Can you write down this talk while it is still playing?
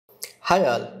Hi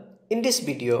all, in this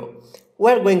video we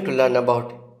are going to learn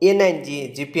about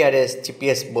A9G GPRS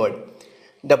GPS board.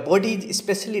 The board is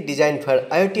specially designed for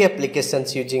IoT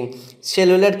applications using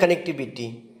cellular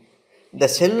connectivity. The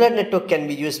cellular network can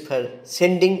be used for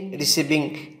sending,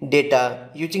 receiving data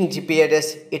using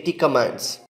GPRS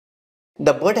commands.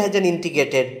 The board has an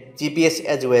integrated GPS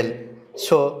as well,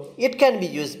 so it can be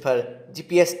used for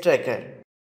GPS tracker.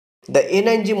 The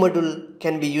A9G module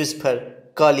can be used for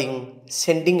calling,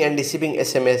 sending and receiving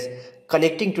SMS,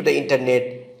 connecting to the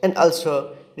internet and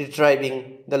also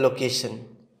retrieving the location.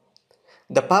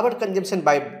 The power consumption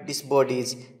by this board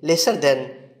is lesser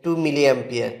than 2 mA.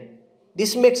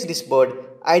 This makes this board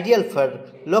ideal for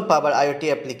low power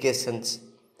IoT applications.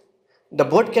 The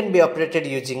board can be operated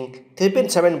using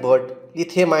 3.7 volt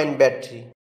Lithium-Ion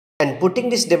Battery, and putting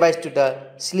this device to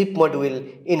the sleep mode will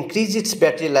increase its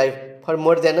battery life for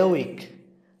more than a week.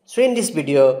 So in this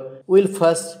video, we will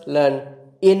first learn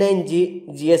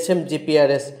A9G GSM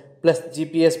GPRS plus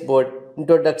GPS board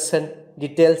introduction,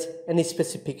 details and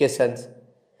specifications.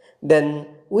 Then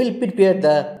we will prepare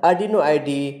the Arduino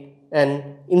IDE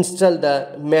and install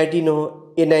the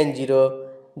Arduino A9G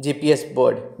GPS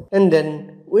board. And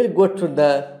then we will go through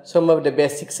some of the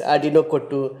basics Arduino code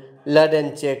to learn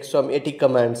and check some AT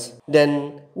commands.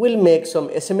 Then we will make some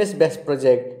SMS based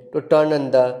project to turn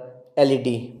on the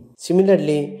LED.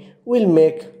 Similarly, we will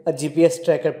make a GPS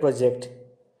tracker project.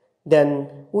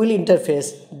 Then we will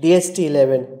interface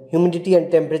DHT11 humidity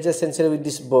and temperature sensor with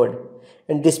this board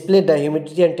and display the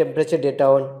humidity and temperature data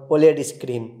on OLED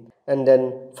screen. And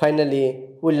then finally,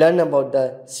 we will learn about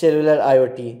the cellular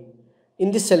IoT.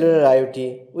 In this cellular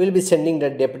IoT, we will be sending the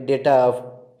data of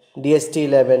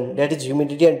DHT11, that is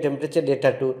humidity and temperature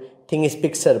data, to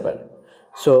ThingSpeak server.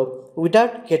 So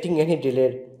without getting any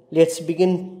delay, let's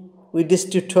begin with this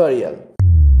tutorial.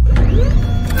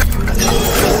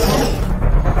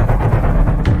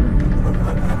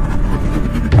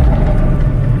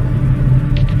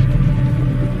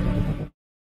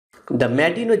 The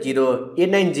Arduino Zero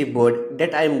A9G board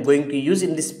that I am going to use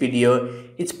in this video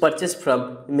is purchased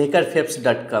from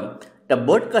makerfabs.com. The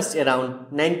board costs around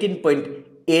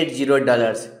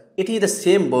 $19.80. It is the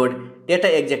same board that I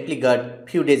exactly got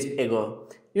few days ago.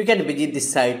 You can visit this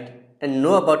site and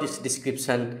know about its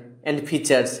description and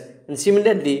features, and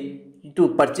similarly to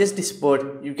purchase this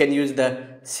board you can use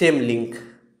the same link.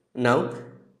 Now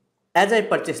as I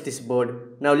purchased this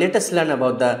board, now let us learn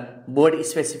about the board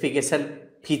specification,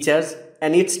 features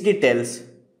and its details.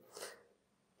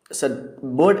 So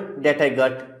board that I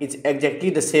got is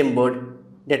exactly the same board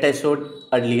that I showed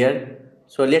earlier.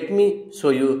 So let me show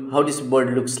you how this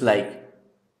board looks like.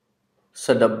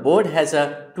 So the board has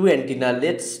two antenna.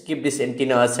 Let's keep this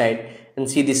antenna aside and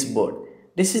see this board.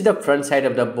 This is the front side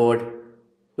of the board,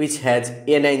 which has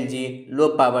A9G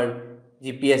Low Power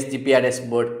GPRS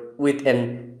board with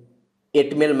an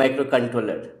Atmel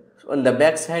microcontroller. So on the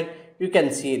back side, you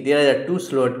can see there are two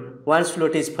slots. One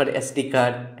slot is for SD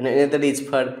card and another is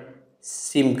for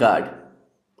SIM card.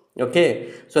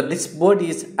 Okay, so this board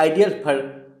is ideal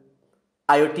for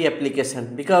IoT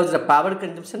application because the power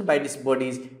consumption by this board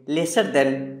is lesser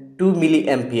than 2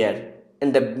 mA.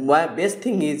 And the best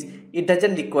thing is it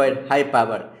doesn't require high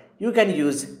power. You can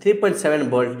use 3.7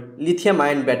 volt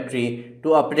lithium-ion battery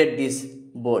to operate this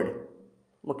board.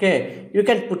 Okay, you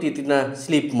can put it in a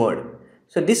sleep mode.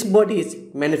 So this board is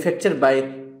manufactured by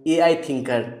AI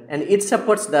Thinker and it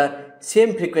supports the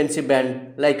same frequency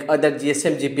band like other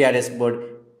GSM GPRS board,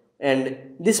 and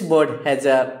this board has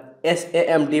a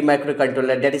AMD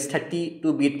microcontroller, that is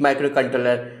 32-bit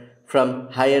microcontroller from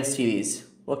higher series.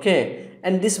 Okay,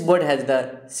 and this board has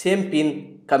the same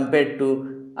pin compared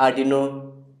to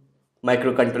Arduino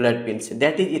microcontroller pins,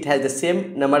 that is it has the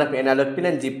same number of analog pin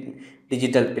and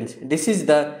digital pins. This is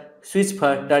the switch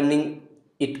for turning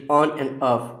it on and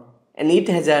off, and it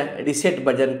has a reset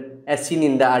button as seen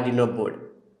in the Arduino board.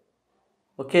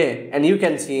 Okay, and you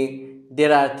can see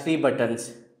there are three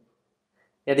buttons,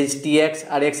 that is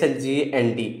TX, RX and G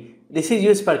and D. This is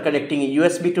used for connecting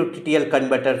USB to TTL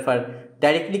converter for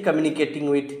directly communicating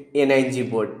with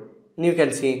A9G board. And you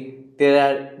can see there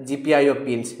are GPIO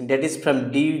pins, that is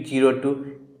from D0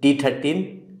 to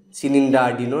D13 seen in the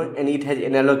Arduino, and it has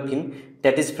analog pin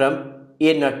that is from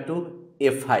A0 to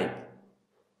A5.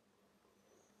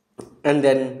 And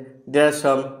then there are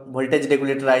some voltage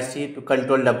regulator IC to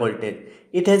control the voltage.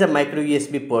 It has a micro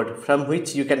USB port from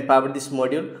which you can power this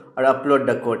module or upload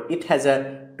the code. It has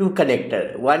two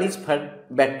connector. One is for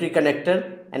battery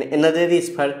connector and another is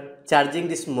for charging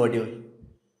this module.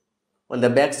 On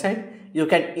the back side, you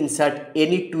can insert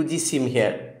any 2G SIM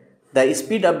here. The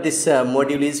speed of this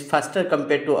module is faster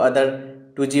compared to other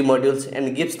 2G modules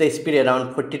and gives the speed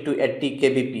around 40 to 80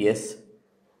 kbps.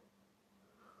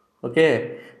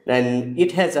 Okay, and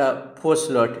it has a 4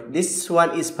 slot. This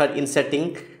one is for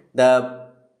inserting the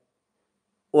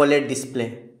OLED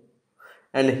display,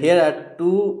 and here are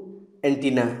two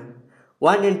antenna.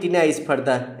 One antenna is for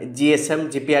the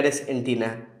GSM GPRS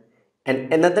antenna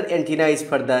and another antenna is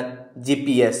for the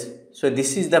GPS. So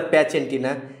this is the patch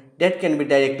antenna that can be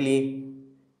directly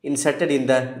inserted in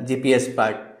the GPS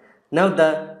part. Now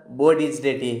the board is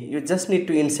ready. You just need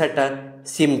to insert a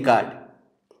SIM card.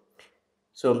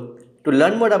 So to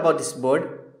learn more about this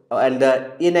board and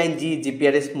the A9G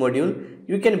GPRS module,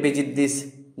 you can visit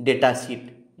this data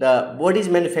sheet. The board is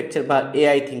manufactured by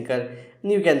AI Thinker,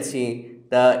 and you can see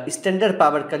the standard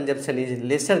power consumption is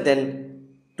lesser than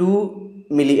 2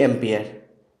 milliampere.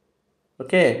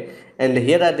 Okay, and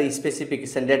here are the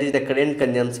specifications. That is the current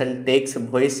consumption, text,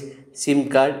 voice, SIM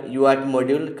card, UART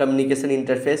module, communication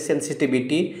interface,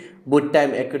 sensitivity, boot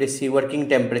time, accuracy, working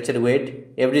temperature, weight.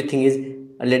 Everything is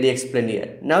already explained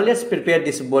here. Now let's prepare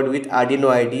this board with Arduino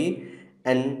IDE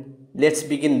and let's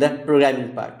begin the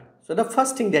programming part. So the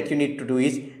first thing that you need to do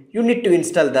is you need to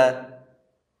install the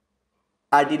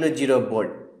Arduino Zero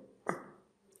board.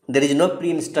 There is no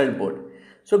pre-installed board.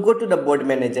 So go to the board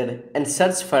manager and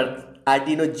search for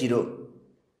Arduino Zero.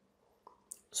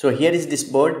 So here is this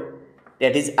board,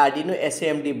 that is Arduino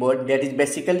ATSAMD board, that is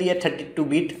basically a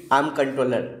 32-bit ARM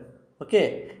controller.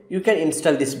 Okay, you can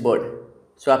install this board.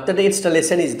 So after the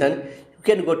installation is done, you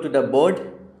can go to the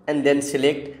board and then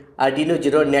select Arduino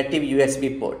Zero native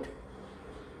USB port.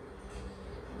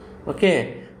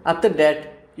 Okay, after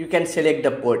that you can select the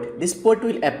port. This port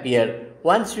will appear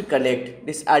once you connect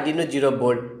this Arduino Zero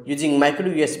board using micro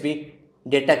USB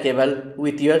data cable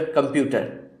with your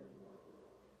computer.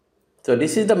 So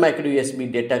this is the micro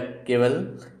USB data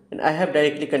cable and I have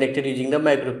directly connected using the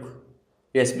micro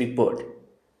USB port.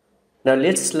 Now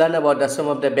let's learn about some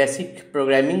of the basic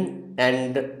programming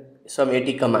and some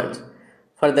AT commands.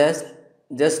 For this,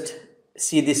 just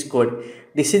see this code.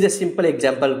 This is a simple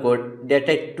example code that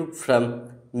I took from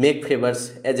Make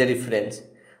Favors as a reference.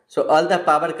 So all the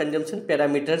power consumption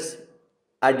parameters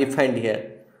are defined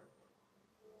here.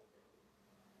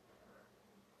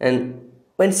 And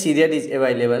when serial is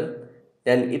available,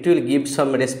 then it will give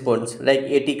some response like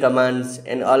AT commands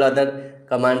and all other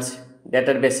commands that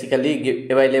are basically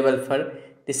available for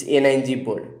this A9G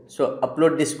board. So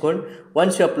upload this code.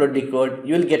 Once you upload the code,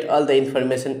 you will get all the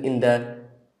information in the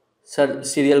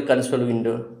serial console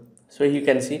window. So you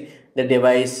can see the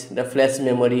device, the flash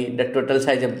memory, the total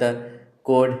size of the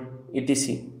code,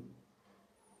 etc.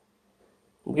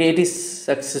 Okay, it is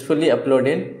successfully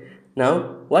uploaded.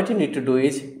 Now what you need to do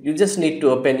is you just need to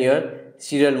open your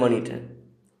serial monitor.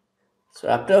 So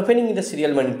after opening the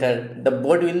serial monitor, the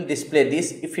board will display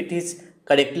this if it is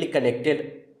correctly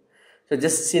connected. So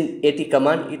just in AT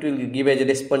command, it will give as a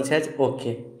response as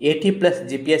OK. AT plus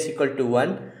GPS equal to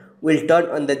 1 will turn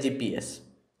on the GPS.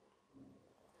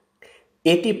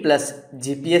 AT plus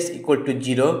GPS equal to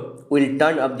 0 will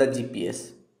turn off the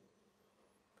GPS.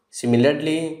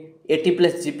 Similarly, AT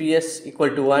plus GPS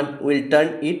equal to 1 will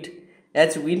turn it,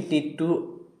 as we need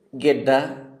to get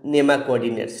the NEMA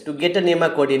coordinates. To get the NEMA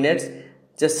coordinates,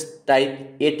 just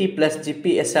type AT plus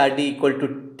GPSRD equal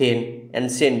to 10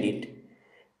 and send it.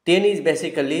 10 is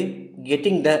basically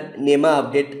getting the NEMA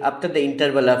update after the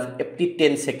interval of every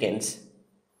 10 seconds.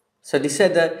 So these are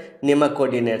the NEMA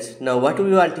coordinates. Now what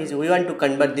we want is we want to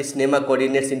convert this NEMA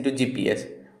coordinates into GPS.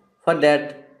 For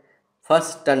that,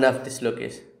 first turn off this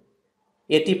location.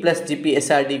 AT plus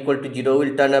GPSRD equal to 0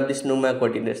 will turn off this NEMA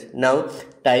coordinates. Now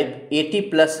type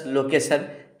AT plus location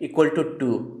equal to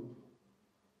 2.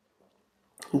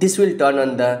 This will turn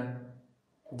on the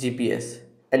GPS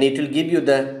and it will give you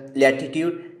the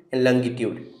latitude and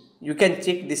longitude. You can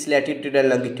check this latitude and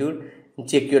longitude and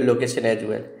check your location as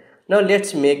well. Now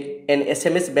let's make an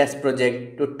SMS based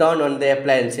project to turn on the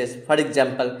appliances, for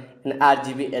example an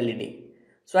RGB LED.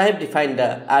 So I have defined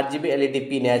the RGB LED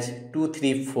pin as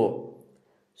 234.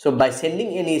 So by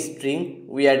sending any string,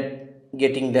 we are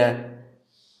getting the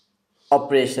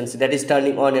operations, that is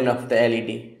turning on and off the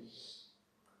LED.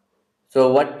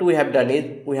 So what we have done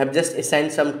is we have just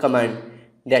assigned some command,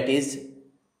 that is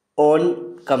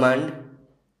on command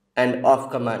and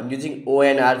off command, using O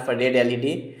and R for red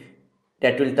LED,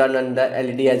 that will turn on the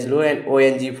LED as low, and O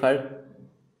and G for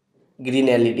green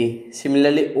LED.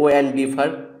 Similarly O and B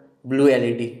for blue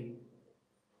LED.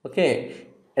 Okay,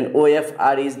 and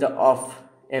OFR is the off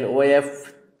and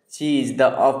OFG is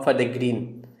the off for the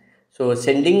green. So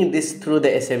sending this through the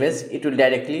SMS, it will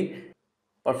directly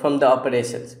perform the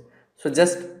operations. So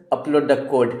just upload the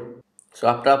code. So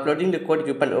after uploading the code,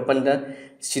 you can open the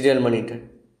serial monitor.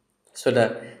 So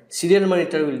the serial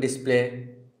monitor will display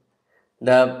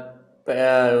the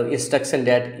instruction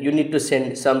that you need to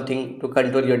send something to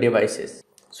control your devices.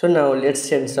 So now let's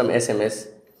send some SMS.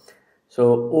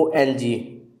 So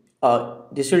ONG,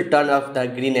 this will turn off the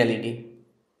green LED.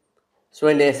 So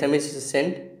when the SMS is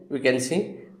sent, we can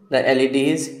see the LED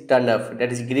is turned off,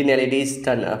 that is green LED is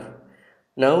turned off.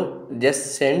 Now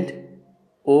just send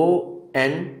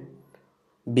ONB,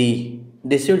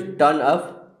 this will turn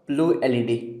off blue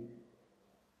LED.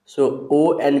 So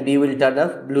O and B will turn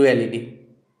off blue LED.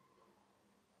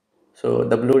 So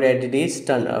the blue LED is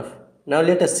turned off. Now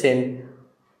let us send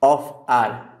off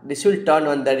R. This will turn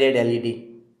on the red LED.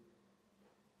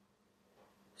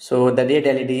 So the red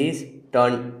LED is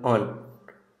turned on.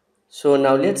 So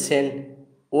now let's send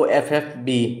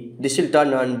OFFB. This will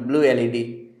turn on blue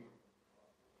LED.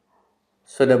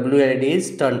 So the blue LED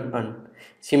is turned on.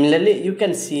 Similarly, you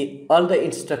can see all the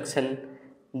instruction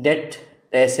that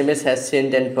the SMS has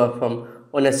sent and performed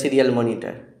on a serial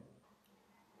monitor.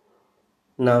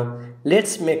 Now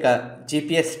let's make a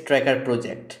GPS tracker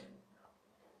project.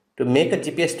 To make a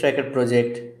GPS tracker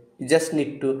project, you just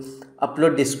need to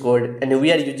upload this code, and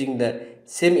we are using the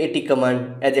same AT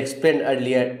command as explained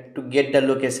earlier to get the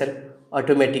location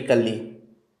automatically.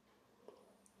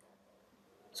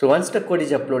 So once the code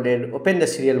is uploaded, open the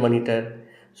serial monitor.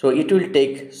 So it will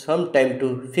take some time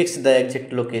to fix the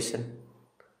exact location.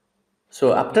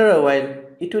 So after a while,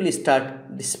 it will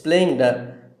start displaying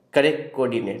the correct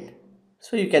coordinate.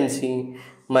 So you can see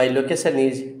my location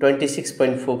is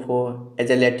 26.44 as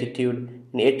a latitude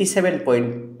and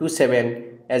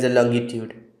 87.27 as a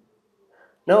longitude.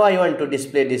 Now I want to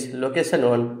display this location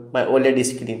on my OLED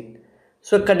screen.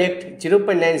 So connect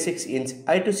 0.96 inch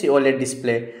I2C OLED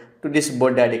display to this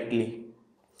board directly.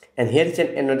 And here is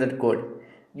another code.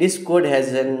 This code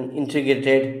has an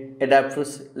integrated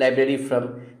adapters library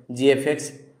from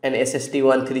GFX and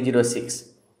SSD1306.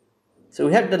 So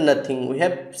we have done nothing, we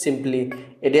have simply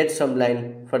added some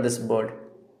line for this board.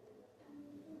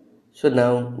 So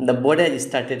now the board has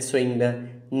started showing the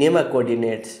NEMA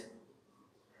coordinates.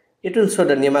 It will show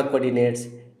the NEMA coordinates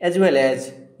as well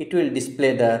as it will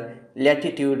display the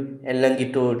latitude and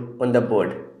longitude on the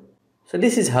board. So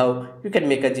this is how you can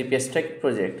make a GPS tracker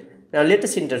project. Now let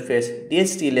us interface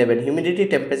DHT11 humidity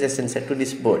temperature sensor to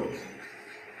this board.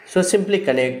 So simply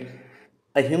connect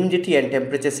a humidity and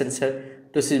temperature sensor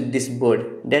to this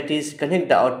board, that is connect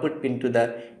the output pin to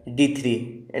the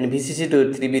D3 and VCC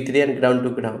to 3B3 and ground to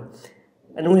ground.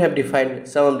 And we have defined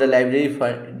some of the library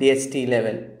for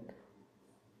DHT11.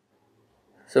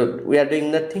 So we are doing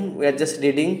nothing, we are just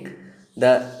reading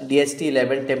the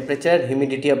DHT11 temperature and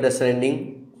humidity of the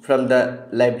surrounding from the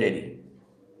library.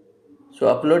 So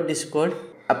upload this code.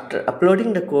 After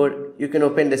uploading the code, you can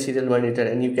open the serial monitor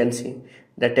and you can see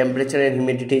the temperature and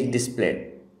humidity is displayed.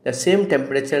 The same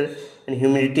temperature and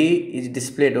humidity is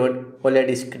displayed on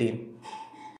OLED screen.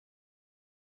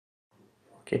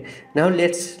 Okay, now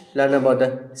let's learn about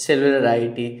the cellular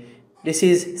IoT. This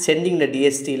is sending the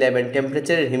DHT11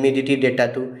 temperature and humidity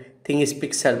data to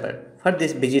ThingSpeak server. For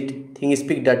this, visit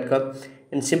thingspeak.com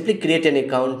and simply create an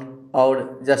account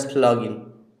or just log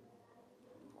in.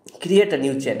 Create a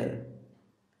new channel.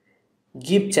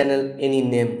 Give channel any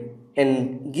name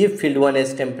and give field 1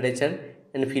 as temperature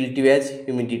and field 2 as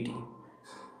humidity.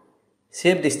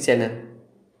 Save this channel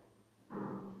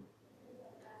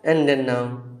and then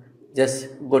now just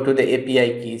go to the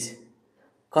API keys.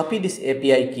 Copy this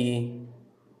API key,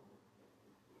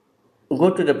 go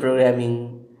to the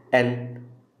programming and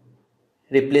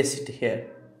replace it here.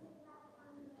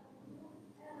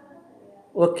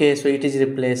 Okay, so it is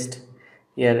replaced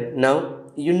here. Now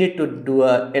you need to do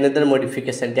another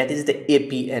modification, that is the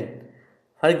APN.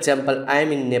 For example, I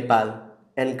am in Nepal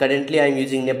and currently I am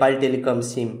using Nepal Telecom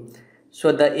SIM.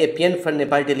 So the APN for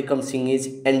Nepal Telecom SIM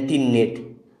is anti-net.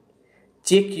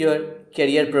 Check your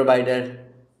carrier provider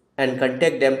and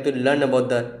contact them to learn about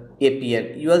the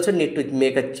APN. You also need to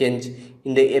make a change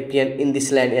in the APN in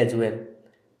this line as well.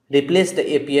 Replace the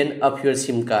APN of your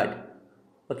SIM card.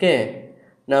 Okay.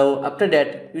 Now after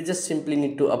that, you just simply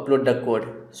need to upload the code.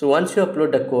 So once you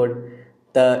upload the code,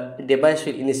 the device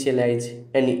will initialize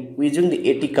and using the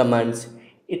AT commands,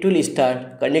 it will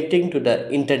start connecting to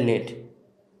the internet.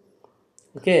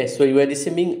 Okay, so you are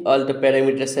receiving all the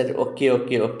parameters as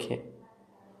okay.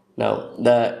 Now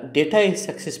the data is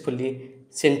successfully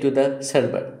sent to the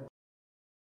server.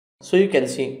 So you can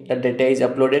see the data is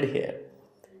uploaded here.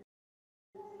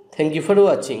 Thank you for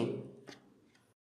watching.